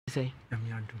say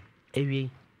Yamiadu. Ewi.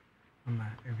 Mama,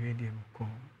 a radio call.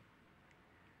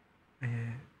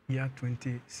 Year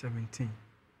 2017.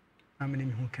 How many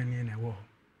who can in a war?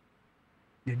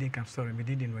 They didn't come sorry, we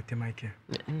didn't what my care.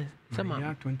 Some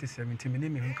year 2017,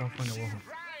 many who come from the war.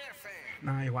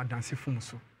 Now I was dancing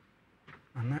fumoso.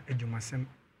 And not a jumasem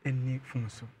any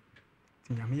fumoso.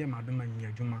 Tinyamia madama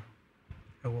in Juma,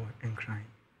 a war and crying.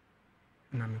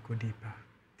 And I'm a good deeper.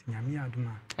 Tinyamia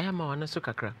Duma. I am on a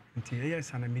sukakra. Until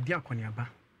yes, and a media coniaba.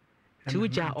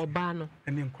 Tuja or Bano.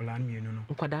 And then Colami, you know.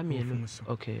 Quadami,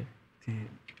 okay.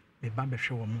 The Baba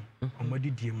show mo, or what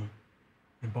did you?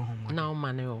 Now,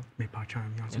 Manuel, me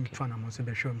patron, you fun among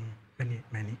the show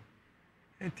many.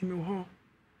 And Timmy Ho,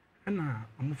 and now,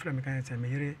 I'm afraid I can't say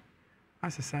me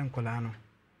as a San Colano.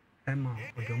 Emma,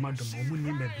 or your mother,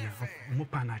 Mummy, maybe,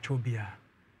 Mopana Chobia.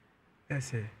 I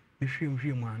say, if you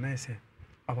hear one, I say,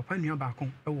 our pioneer back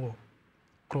on a war,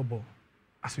 Crobo,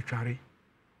 Asuchari,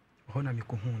 Hona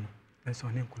Mikuhun, that's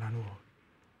on Colano.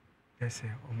 I say,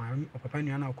 or my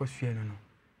pioneer now cost fear no.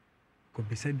 Could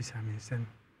be said beside me, Sam.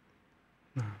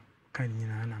 Na kind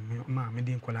of ma me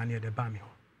din kola na de ba me ho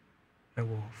e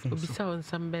wo fun so bisa on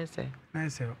some bese na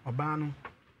say oba no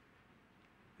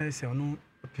na say ono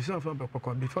pisa of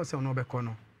obekoko before say ono obeko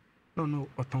no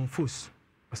oton fos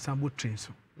osabo train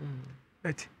so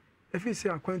but if you say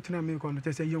akwantuna me ko no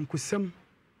say yonkusem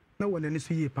na wona ni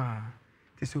so yie pa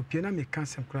te so pie na me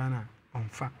cancel kra na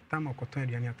onfa tam okoton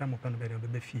aduane atam opa no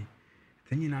be fie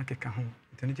tanyi na akeka ho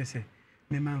tani say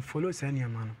me man follow say ni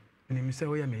ama no me say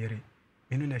wo ya me yere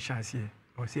inu na shasie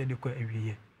o se de ko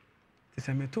awiye te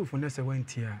se meto fo na se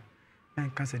wanti a na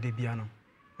nka se de bia no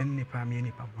enne pa me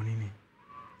ni pa boni ni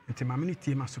nti mame ni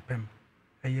tie masopem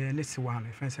eye ne se wa no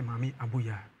fe se mame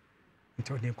abuya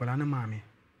nti o de kola na mame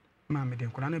de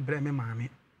kola na bre me mame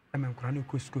e me kola na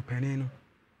ko school pene no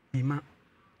ima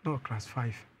no class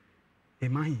 5 e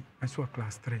mahi aso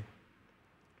class 3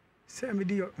 se me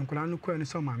di kola no ko ni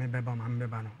so mame beba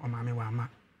no o mame wa ma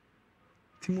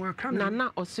Timua Kran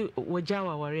Nana or so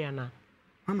Wajawa Wariana.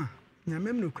 Mama,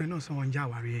 Yamem no crano so on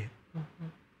Jawari.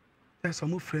 There's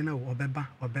some friend or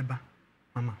beba,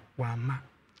 Mama, Wama.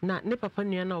 Na ne papa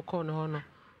nua or corner honor.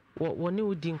 What one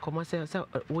you didn't come say,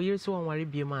 we use one worry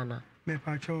be mana. Me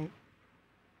pacho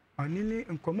or nearly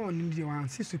and come on in the one,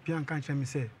 Sisupi and can't me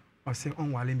say, or say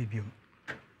on Wallen Bium.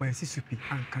 When Sisupi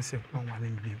and Castle on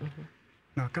Wallen Bium.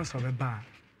 Now, Castle of a bar,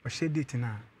 or she did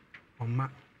now, or ma.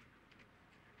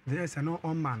 There's no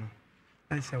on man.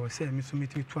 As I was saying, Miss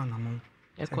Mitty to an among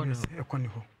a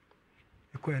coniho.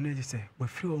 A coy say, we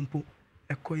flew on put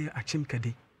a coy a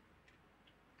chimcady.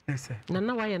 Yes, sir.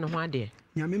 No, why and one day.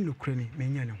 Yamim no cranny,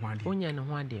 mania and one day. Only and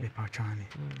one day. Pachani.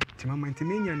 Timama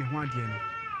Timania and one day.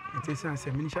 It is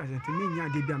a miniature and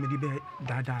Timania de Bamidi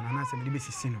Dada and answer me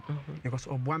Sissino. Because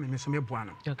of one Miss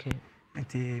Buano. Okay. And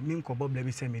the Minko Bob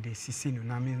Levy sent me the Sissino,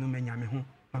 Nami no many who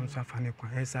I'm so funny.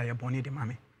 Yes, I aboned the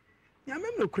mammy.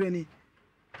 Yamem no cranny.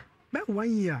 But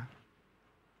 1 year.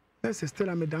 Let's still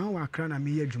a me down wa crown and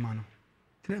me ye jumano.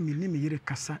 Tell me name ye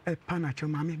cassa a panacho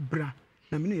mammy bra.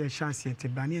 Na mini a chance yet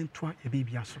banny and twa a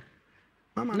baby aso.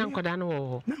 Mamma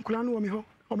Nancodano, Nancolano me ho,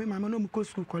 or me mamma no go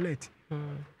school collect.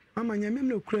 Mamma yamem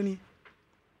no cranny.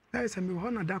 There is a me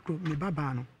honor dacro me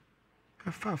babano.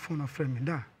 A far phone of friend me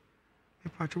da.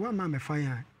 If I one mamma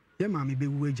fire, ye mammy be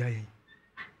wagay.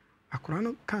 A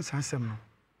crown can't answer no.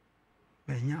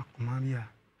 Nya kumamia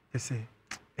ese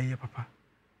eye papa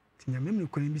tinya memno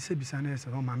koni bi se bisa na ese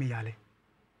o mama yale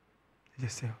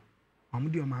ese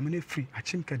mamudi o mama ne free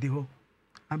achim kade ho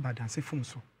abadanse fum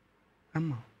so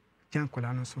amma jan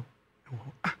kola no so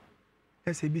wo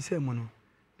ese bi se mo no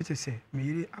ese me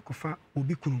yiri akofa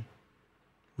obi kunu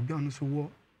obi ono so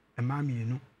wo e mama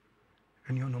yenu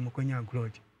ani ono mo konya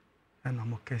grudge ana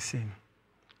mo kese no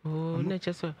oh na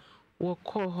cheso wo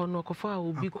call hono akofa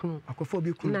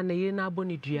obi kunu na ye na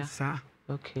aboni dua sa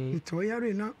okay it o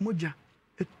yare na moja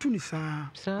etuni sa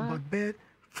about bed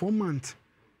 4 months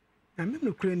na me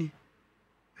no krani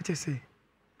ete say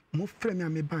mo frɛ me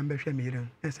ame ban behwe me yere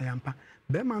esa yampa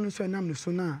be ma no so nam no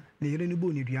so na yere ni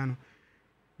bo ni dua no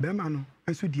be ma no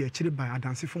enso di akire ba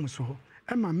adanse fom so ho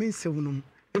e ma me nsew no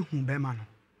ehu be ma no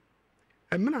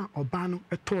e mena oba no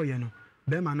etoye no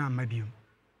be ma na amabium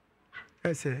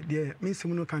ese de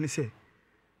minsimu no kan se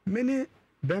mene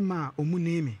bema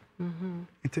omunemi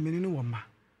entemene no woma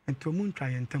entomu ntwa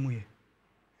yentamu ye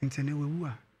entene wewu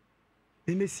a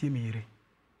me mesie me yire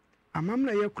amam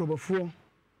na ye krobofo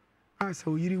asa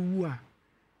oyiri wu a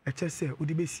eche se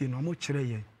odi besie no mo kire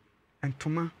ye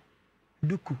entoma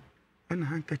duku ana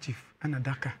handkerchief ana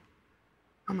daka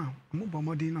ama mo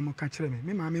bomodi na mo ka kire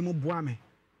me ma me mo boa me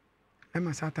e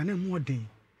ma sata na mo odin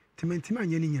timentima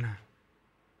anye ni nyina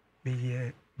be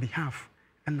ye behalf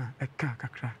and a car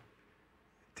kakra.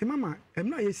 Timama, I'm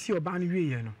not a see or ban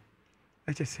you, no.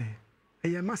 I just say,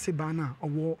 a massive banner or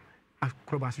war at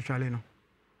Crobas Chaleno.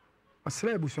 A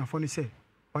celebus and funny say,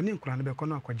 or name crown the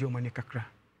corner of Germany kakra.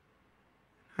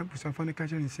 I put some funny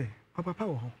catcher and say, Papa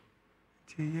Power,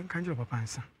 Tian Kanjo Papa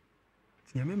answer.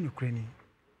 Tia mem Ukraine.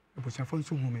 I put some phone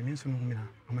to whom I mean some women,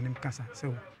 a man named Casa.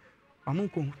 So, I'm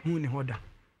uncle moon in order.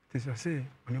 This I say,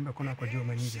 on your corner of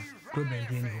Germany, Crobben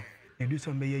Dino. You do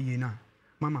some bay yena,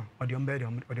 Mamma, or the umbed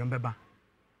or the umbeba.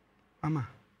 Mamma,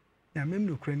 ya mem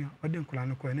Ukraine, or the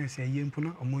Colano Coine say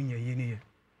Yimpuna or Munya Yeni.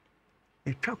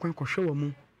 A truck one could show a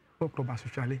moon, or Crobas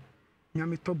Charlie.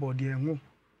 Yami Tobo, dear mo,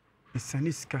 is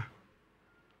Saniska.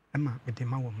 Emma, with the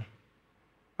Mawam.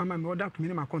 Mamma, me order to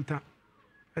me my contact.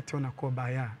 At on a call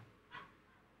by ya.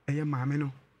 A young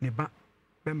mamma, neba,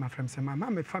 ben my friend, say, my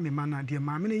mamma, family manna, dear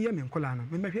mamma, Yamin Colano,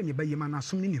 me may hear by your man as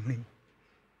soon as you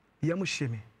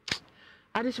Yamushimi.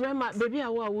 I just remember, baby, I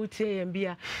would say and be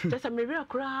just a mirror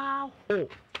crowd. Oh,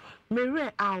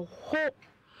 mirror, our hope.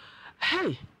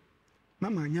 Hey,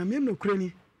 Mamma, Yamim no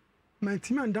cranny. My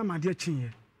team and damn, my dear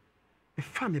chin. A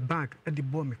family bag at the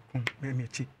bomb, me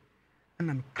cheap.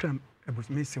 And I'm cramp about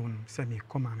Mason, send me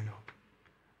come, mamma.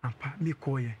 And pa me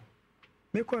call ye.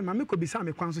 Me call mamma could be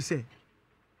some quans to say.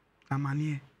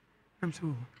 I'm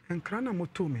so, and crana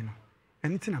moto me no.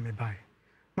 Anything I may buy.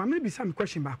 Mamma be some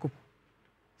question back up.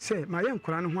 Say, my young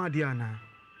Koran Wadiana.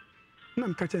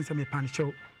 Nam catching some pan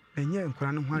show, and young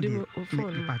Koran Wadi,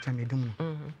 patch me dum.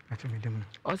 Patch me dum.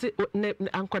 Or say,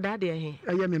 Uncle Daddy,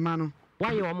 I am a man.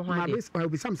 Why you are my best? I'll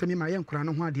be something in my young Koran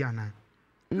Wadiana.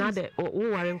 Nada,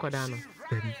 who are in Codano.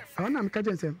 I am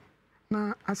catching some.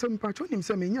 Now, I saw him patch on him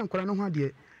some young Koran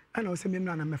Wadi, and I'll send him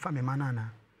down and my family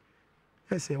manana.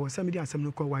 I say, was somebody as some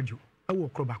local waju. I will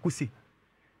call back, see.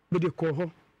 But they call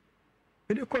her.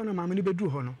 But they call her mammy, be do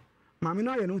honor. Mammy,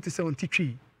 I know to say on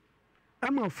tea.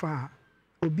 I'm of far,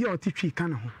 or be our tea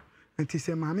can. And to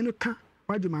say, Mammy, no can,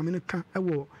 why do Mammy can? I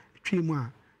will tree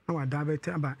more. Now I divert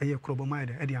about a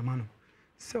crobomide at the amano.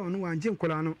 So, no one, Jim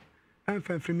Colano, I'm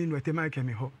fair for me with the mic and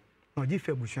me ho, or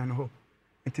Jiffy Bushiano ho,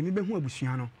 and to me be who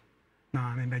Bushiano.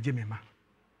 Now I'm in Jimmy.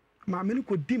 Mammy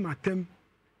could dim at them,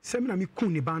 seminar me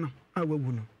cooney banner, I will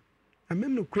know. I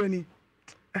mean no cranny.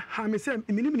 I may say,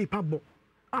 minimum pabo.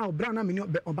 I'll brand a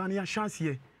minute Obania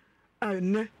chassis. I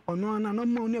ne or no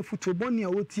more foot to Bonnie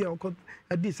or tea or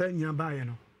a design nearby.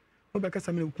 No, because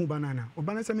I mean, banana or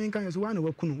banana main kind of one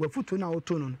or kun, were foot to now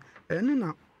tone, and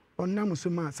now on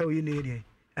Namusuma, so in area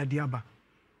at the Abba.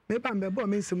 Maybe I'm a boy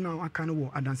means some now I can't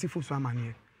walk, I don't see for some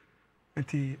money. And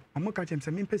the Omokacham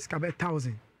some impes cabe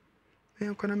 1,000. I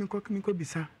am coming cooking could be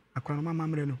sir, a croma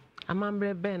mamreno. A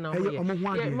mambre ben or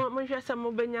Monsieur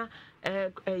Samobena,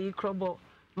 a crobo.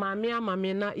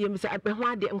 Mammy, na you say, I be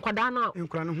wadi and Quadana in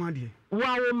Cranwadi.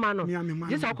 Wow, man,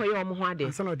 this are your Mohadi.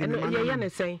 And you're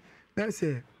saying, that's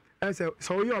it. I said,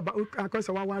 so you're about because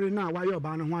I worry now why you're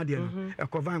banning Wadi, a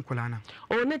covan colana.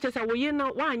 Oh, nature, so we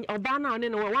know one or banner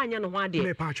and one young Wadi.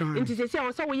 Into the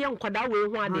cell, so young Quadawi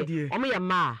Wadi, or me a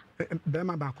ma.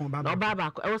 Bema back on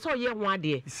Baba, I was so young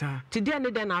Wadi, sir. Today,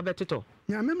 then I bet it all.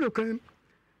 Yamim look,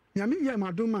 Yami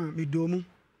Yamaduma, me domu,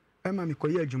 Emma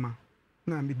Mikoyajuma.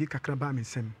 Na me bi kakra ba me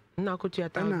sem na kotu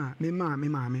ata na me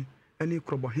mami ani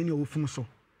krobo hene ofum so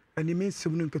ani me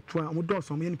nsem no nketua mo do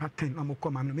so mo ye nipa 10 na mo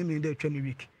kɔ mam no me dey atwa ni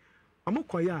week amo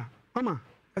kɔya mama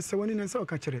ese woni ne nsa o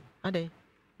ka kire ade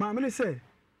mama ne se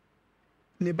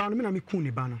ne ba no me na me kun ne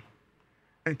ba no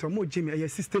ento mo gye me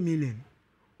 60 million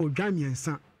o dwa me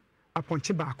nsa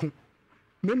aponche ba ko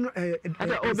me no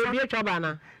o baby atwa ba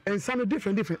na nsa no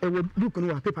different e wo book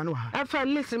no wa paper no wa afa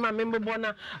listen ma me mbo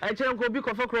na a kire ko bi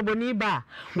ko fo krobo ni ba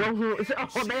wo hu se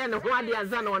o be ya ne ho ade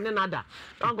anza na one nada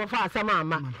on go fa asama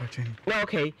ama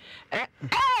okay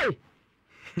hey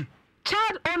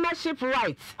child ownership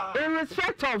rights in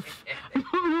respect of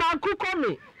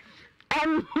Makukomi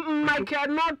and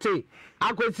Michael Notte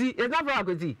akwesi is that for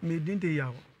akwesi me didn't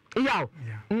yaw na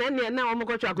omo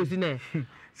ko twa akwesi na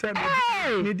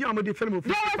hey long ago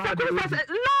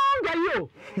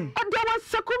there was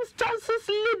circumstances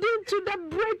leading to the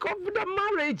break of the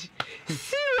marriage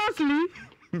seriously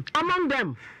among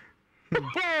them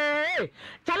hey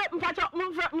chale mpacho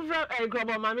mfra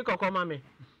grobo mami kokko mami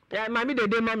mami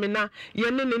de mami na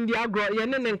yene ne ndi agro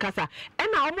yene ne nkasa e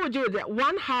na omo je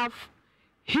 1/2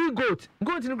 he goat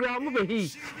no gra omo be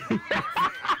he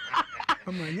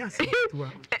and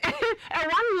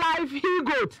 1 live he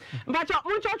goat but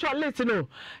your list no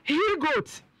he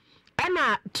goat and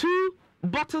 2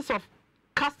 bottles of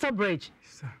castor bridge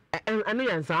and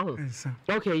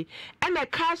okay and a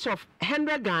cash of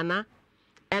 100 Ghana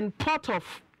and pot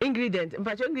of ingredient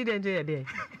but your ingredient there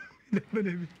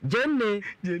Jenny.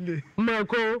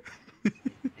 Marco.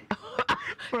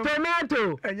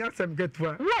 Tomato. And yes, I'm get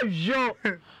one. What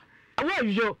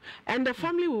yo? And the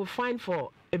family will find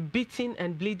for a beating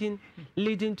and bleeding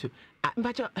leading to.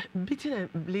 But beating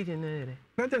and bleeding.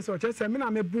 Not as such as I mean,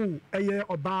 I'm a boo, a year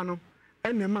or barno,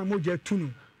 and the man moja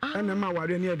tunu, and the man were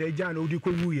near the Jano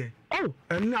Dico. Oh,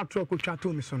 and not talk with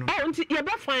Chateau son. Oh, you're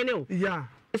back final. Yeah.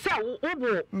 So,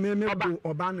 maybe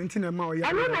or ban into a more.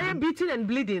 I know beating and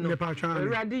bleeding. The patron,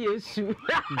 radius.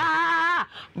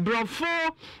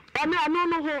 Brofo, and I don't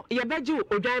know your bedroom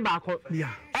or dry back. Yeah.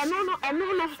 I know,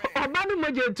 or banning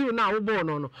moja too now, born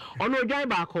on no dry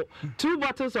back. 2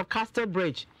 bottles of castor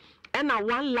bridge. And a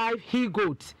 1 live he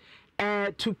goat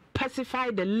to pacify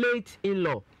the late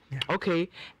in-law. Yeah. Okay.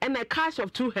 And a cash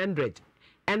of 200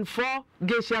 and 4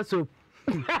 geisha soup.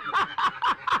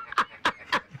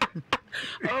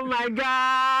 Oh my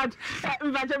God!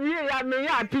 But I may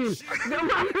appeal. The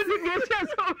one with the geisha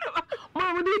soup.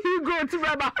 Mom, did he go to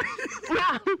Baba?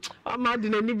 I'm not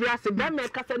in any brass. That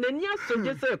make us an yes, so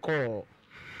just a call.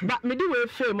 But me do a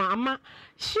film, Mama.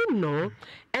 She know.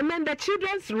 And then the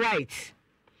children's rights.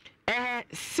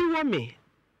 See what me.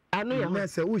 I know you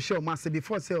say we show mass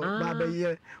before say baba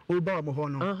ye oba mo ho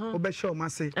no oba show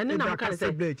mass and then I can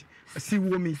say see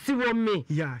what me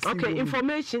yeah okay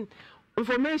information 1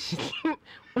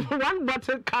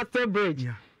 bottle castor bridge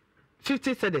yeah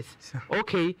 50 cedis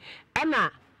okay and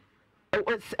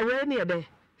where near there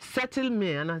settle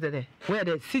me another day where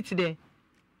the city there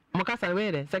mokasa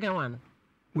where the second one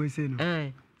we say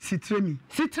no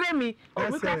Citremi. Oh,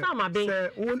 we can say my baby.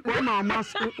 What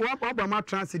my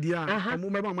transit here?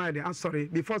 I'm sorry.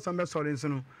 Before somebody sorry,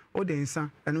 so oh the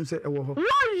insan and don't say oh. What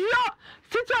yo?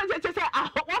 Citremi just say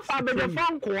what for the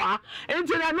phone call? And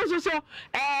then so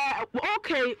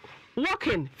okay,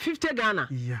 walking 50 Ghana.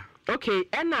 Yeah. Okay,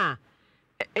 and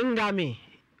Ngami.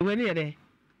 When you there?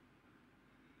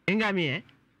 Ngami eh?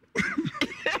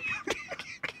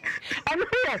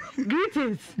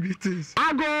 Greetings.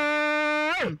 I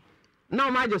go. No,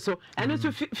 my just so. And it's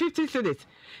 50 cities.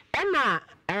 And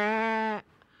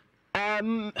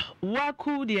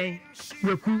waku de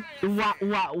waku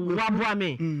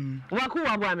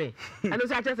wabwame. And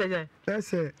it's just say.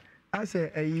 That's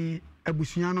a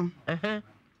abusiano.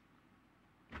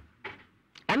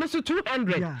 And it's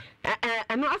 200. Yeah.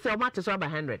 And I say what is over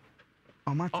 100.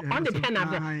 On the pen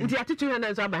after into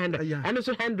 200 so 100 and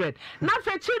also 100 now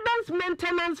for children's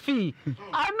maintenance fee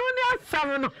I know there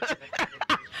 7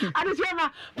 I just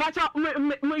have but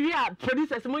we are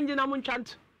producers munjina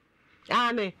munchant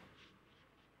ane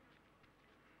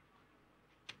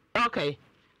okay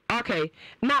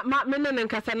na ma me ne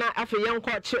nkasa na afi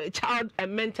yenko child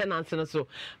maintenance no so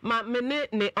ma me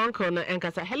ne uncle no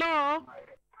nkasa hello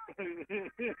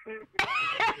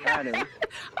Hello.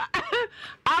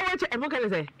 I want to. What can I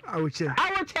say? I will chair.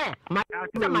 My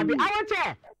baby. I want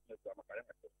chair.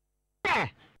 Yeah.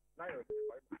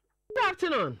 Good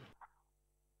afternoon.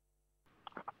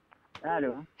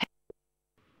 Hello.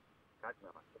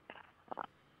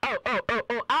 Oh.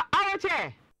 I want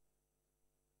chair.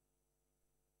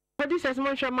 But this is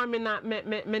my show. Mommy na me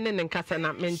nkasa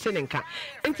na maintaining ka.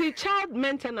 Into child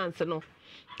maintenance no.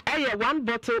 1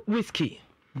 bottle whiskey.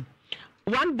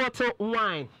 1 bottle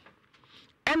wine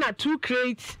and 2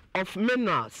 crates of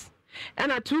minerals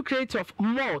and 2 crates of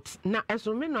malt. Now, as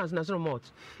minerals, not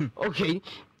malt. Okay,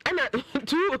 and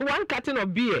 1 carton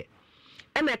of beer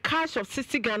and a cash of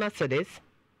 60 Ghana cedis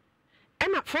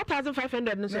and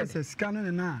 4,500. Yes, a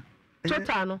scanner now.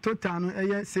 Total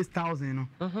 6,000. No,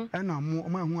 and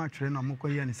I'm more actually no more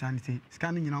coy sanity.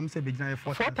 Scanning, you know, I'm saying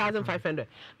 4,500.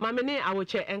 Mammy, I will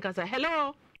check and say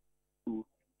hello.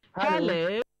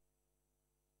 Hello.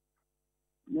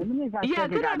 Yeah,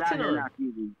 good afternoon.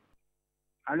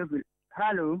 Hello.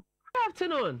 Good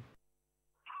afternoon.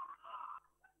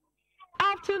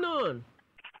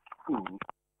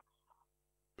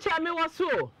 Tell me what's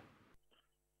so.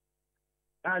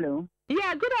 Hello.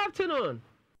 Yeah, good afternoon.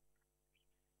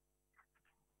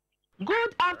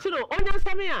 Good afternoon. Onya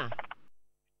Samia.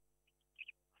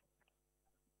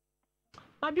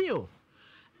 Mabio.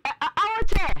 Our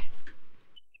chair.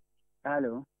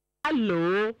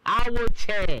 Hello, our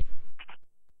chair.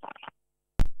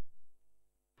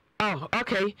 Oh,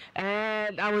 okay.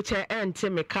 Our chair and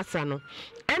Timmy Casano.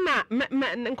 And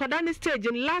Nkodani stage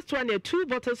in last one, 2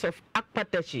 bottles of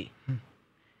Akpatashi.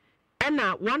 And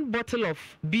 1 bottle of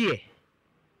beer.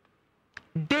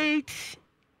 Date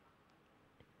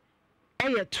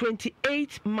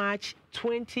 28 March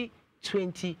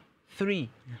 2023.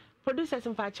 Producers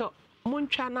in fact,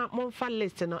 Munchana Monfa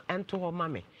list no ento ho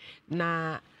mame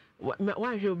na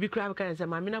wan hwe obi kra kan say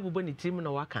mame na boboni tim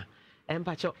no waka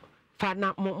empacho fa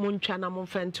na montwa na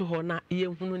momfento ho na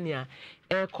yehunu nia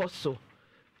ekoso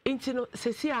inti no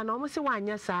sesia na omo se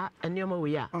wanya sa enioma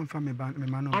we ya onfa me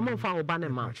ma no omo fa wo ba ne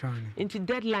ma inti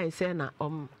deadline say na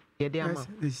yede ama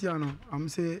sesia no am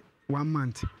say 1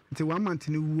 month inti 1 month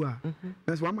ni wu a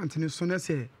na 1 month ni so na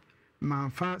say ma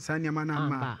fa sa niama na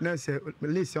ma na say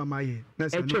list o ma ye na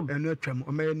say enu atwam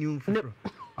o ma enu fufuro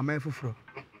o ma fufuro.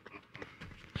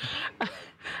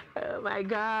 Oh my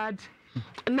God.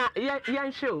 Na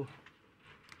yan show.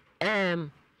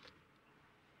 Yan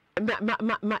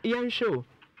show.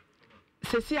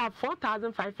 Sesi a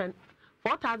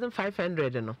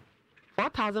 4,500 no.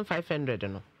 4,500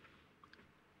 no.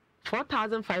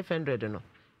 4,500 no.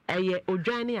 Eye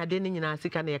odwane ade ne nyina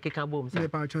sika na yakeka bom sa. Me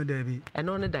pa cho da bi.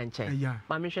 Eno ne danche.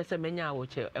 Ma me hwese menya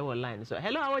awoche e wo line so.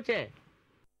 Hello awoche.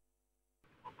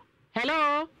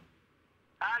 Hello.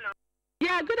 Hello.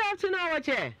 Yeah, good afternoon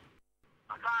awoche.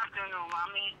 Good afternoon,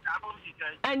 mommy.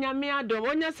 Anyame adom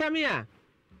onya samia.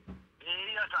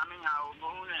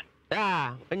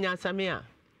 Onya samia.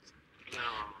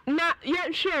 Na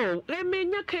ye show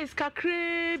emenya case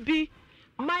kakre bi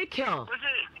Michael,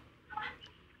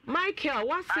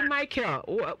 what's the Michael?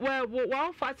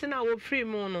 Well, fasting wo free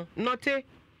mu no. Note.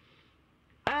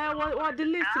 What the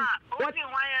list?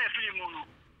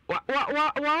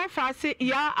 What fast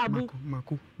ya abu.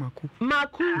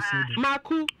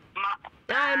 Maku.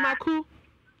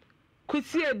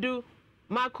 Kusiedu.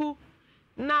 Maku.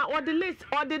 Na what the list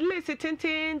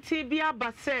tintin bia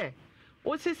base.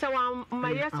 What is our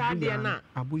my yes idea na?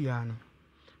 Abuya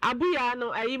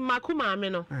no ayi maku maame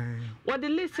no. What the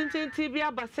list tintin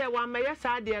bia base wa my yes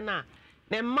idea na.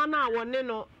 Ne mana wone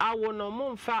no awo no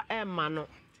momfa emma no.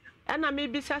 Ena me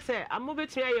bisa se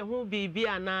amobetumi aye ho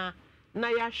bibia na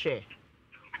ya hwe.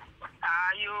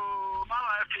 Ayo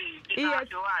mama fi. Yes.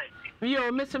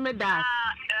 Yo Mr. Medas.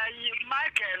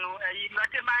 Michael no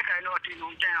Michael no ti no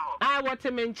nchen ho. What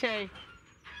me nchen.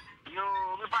 Yo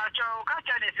me pa cho ka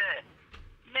cha ni se.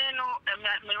 Me no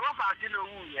me wo fa si no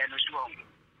wu ye no so.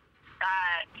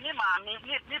 Ni mami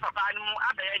ni papa ni mu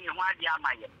abaye ni ho ade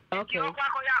amaye. Okay. Yo kwa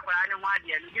ko ya akwa ni ho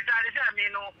ade ni bisare se me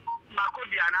no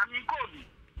makobi ana mi kobi.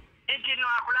 Inti no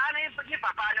akwa ni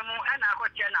papa ni mu na akwa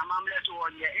na mamle so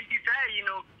wonye. Inti sai you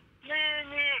know mi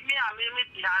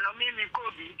tiano mi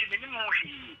kobi inti ni mu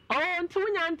hwi. Oh, nti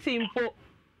wunya ntimpo.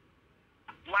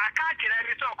 Wa ka kire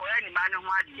ri so ko ya ni ma ni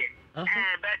ho ade.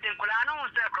 But nkula no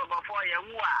se krobofo ye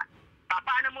wu a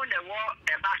papa ni mu ne wo e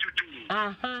ba sutu.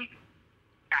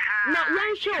 Na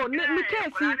yan show me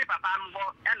case ni papa mbo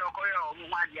e no ko yo mu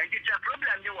ho ade. Inti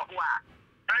problem ni wo ho a.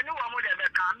 Ani wo mu de be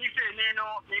ka mi se ni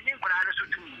no ni nkula no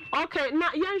sutu. Okay,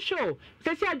 na yan show.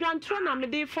 Sesi adwantro na me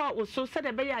dey for wo so se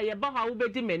de be ya ye ba ha wo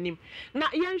bedi manim. Na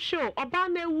yan show oba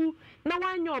na ewu na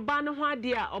wanya oba ne ho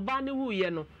ade a oba ne wu ye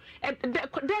no.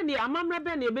 Den ya amamra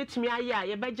be na ebetumi aye a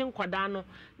ye beje nkoda no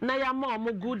na ya ma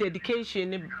omo good education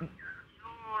ni.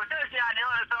 Sesi ade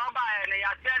o so oba ye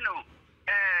ya te no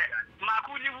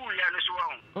maku ni wu ye no so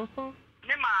ho.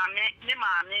 Ni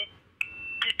maami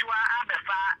kitwa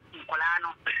abefa nkola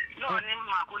no. No ni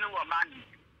maku ni wo mani.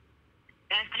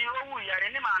 Enti owu yare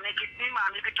ni maami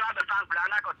kitwa abefa nkola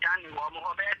na ko tan ni wo mo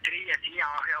ho be 3 years ni a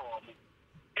ho hwe wo mo.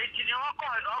 Enti ni oko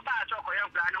oba ato ko ye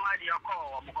nkola no ade oko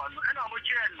wo mo ko no. E na mo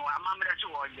kire no amamre so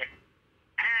wo ye.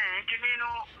 Enti mi no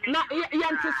na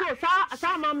yente so sa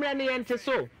amamre ni yente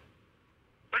so. O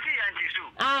ti yente so.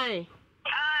 Ai.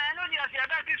 No dia se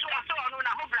aba ti so aso no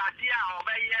na ho brati a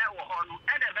obeye wo ho no. E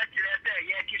de be kire se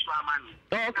ye ti so amanu.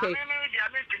 Okay. Na me dia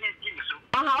me ti so.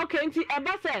 Okay, nti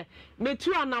eba se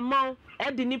metu anamon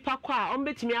e di nipa kwa a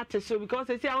ombetimi ate so because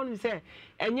say I want say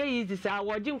enye easy sa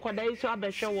woji nkoda yi so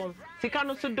abehwe won sika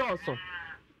no so dooso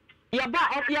ya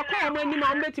ba ya kwa omo anim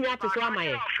a ombetimi ate so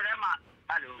amaye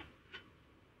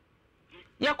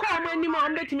ya kwa omo anim a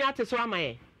ombetimi ate so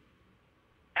amaye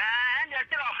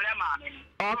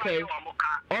okay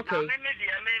okay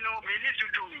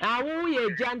wo ye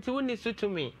janti woni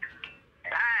sutumi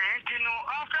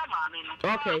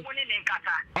okay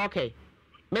okay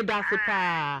medase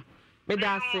pa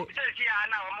medase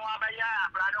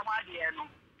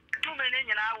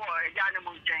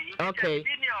okay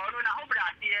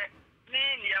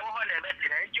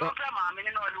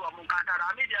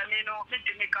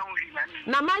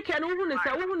na Mike no hu ni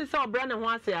se obra ne ho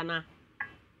ase ana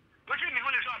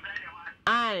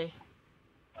ai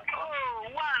oh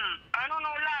one I don't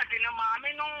know lad no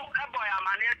maami no e boy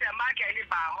amane se Mike ni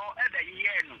ba ho e da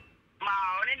yiye no ma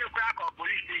oni ni kura ko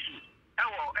police station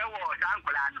ewo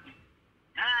sankula no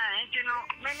nti no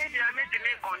me ni dia me timi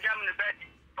condemn no bet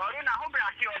ori na ho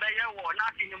brasi obeye wo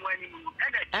na ti ni mu ani mu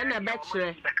e na be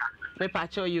kire me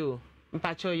pacho you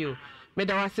me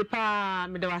da wase pa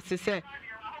me da wase se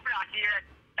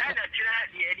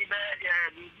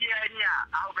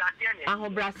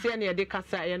ahobraseɛ ne yɛde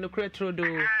kasa yɛ no kura turo do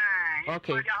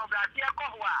okay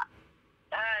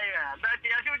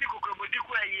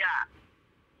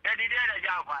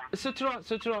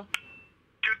sutro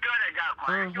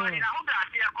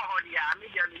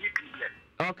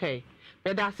okay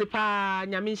medase pa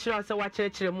nyame nhyira sɛ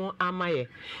wakyerɛkyerɛ mu amaye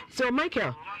so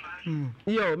Michael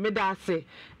yo medase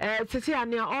sisi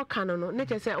ane ɔka no ne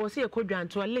kyɛ sɛ ɔse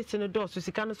yɛkɔdwanto a list no dɔɔso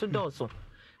sika no so dɔɔso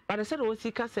but sɛ de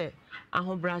wɔsi ka sɛ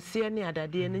ahobraseɛ ne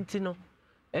adadeɛ no nti no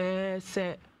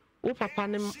sɛ wo papa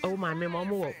ne wo maame ma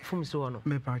ɔmo wɔ fum so no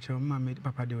me pa kyerɛ maame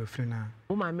papa de wafiri na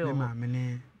wo maame wɔ maame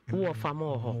ne wo fa ma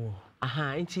wɔ hɔ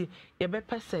aha nti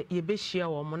yɛbɛpɛ sɛ yɛbɛhyia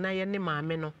wɔ mo na yɛ ne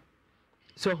maame no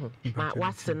so ho ma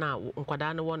wase na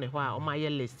nkwadaa no wɔ ne hɔ a ɔma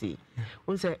yɛ list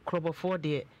wo sɛ krɔbɔfoɔ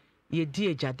deɛ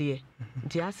yɛdi agyadeɛ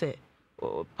nti asɛ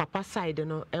papa side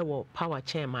no ɛwɔ power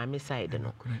chain maame side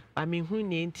no hu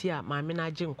ne nti a maame no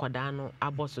agye nkwadaa no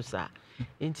abɔ so saa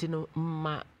nti no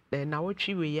ma na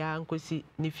wotwi we ya nkosi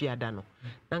ne fiada no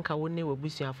nanka wo ne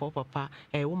wabusuafo papa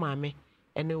wo maame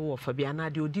ene wo fa bia na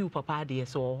de odi wo papa de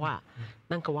so wo hɔ a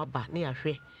nanka waba ne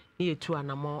yahwɛ ne yetu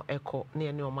anamo ɛkɔ ne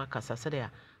ene o makasa sɛ de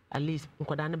at least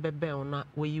nkwadaa no bɛbɛn na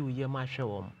woyi wo yam ahwɛ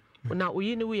wo na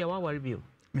oyi ne wo yɛ waware bio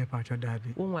me pa kyerɛ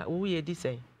dabi wo yɛ di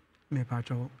sɛn me pa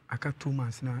kyerɛ aka 2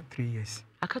 months na 3 years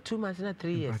aka 2 months na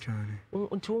 3 years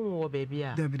nti wo wɔ baabi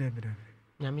a dabi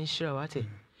nyame nhyira wate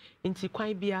nti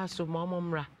kwan bia so ma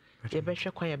ɔmra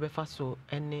yɛbɛhwɛ kwan yɛbɛfa so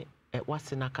ene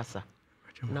wase na kasa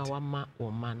na wama wo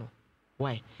ma no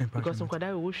why because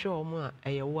nkwadaa wo hwɛ ɔmo a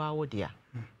ɛyɛ wo awo dia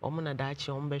ɔmo na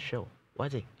daakye ɔmo bɛhwɛ wo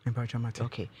wate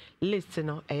okay list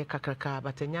no ɛyɛ kakraka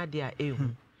batanya dia ehu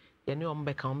yɛne ɔmo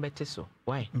bɛka ɔmo bɛte so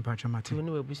why tu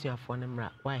ne wabusuafo no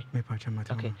mra why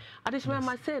okay adesima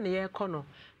ma say ne yɛkɔ no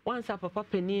once papa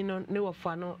panin no ne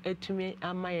wɔfa no etumi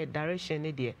ama yɛ direction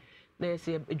ne deɛ na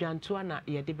yɛsɛ dwantoa na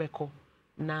yɛde bɛkɔ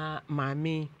na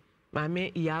maame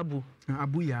yabu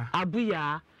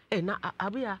abuya na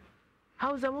abuya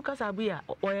how's the mukas abuya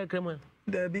oya grema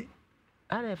dabi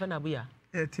ana efa na abuya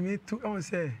timi tu on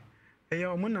say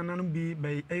omo nananom bi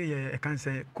by e kan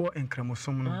say ko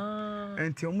enkramosom no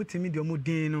enti omo timi de omo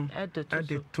din no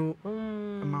edeto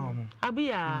ma omo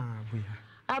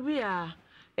abuya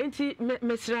enti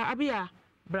mesra abuya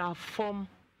bra form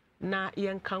na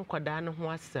yenka nkwadaa no ho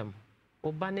asem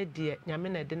oba ne de nyame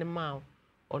na de ne ma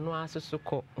ono asoso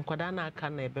kɔ nkwadaa na aka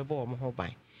na ɛbɛbɔ ɔmo ho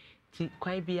ban ti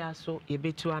kwan bia so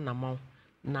yɛbɛtu anamɔ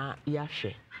na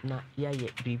yɛahwɛ na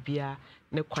yɛayɛ bibia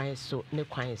ne kwan so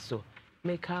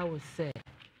meka wo sɛ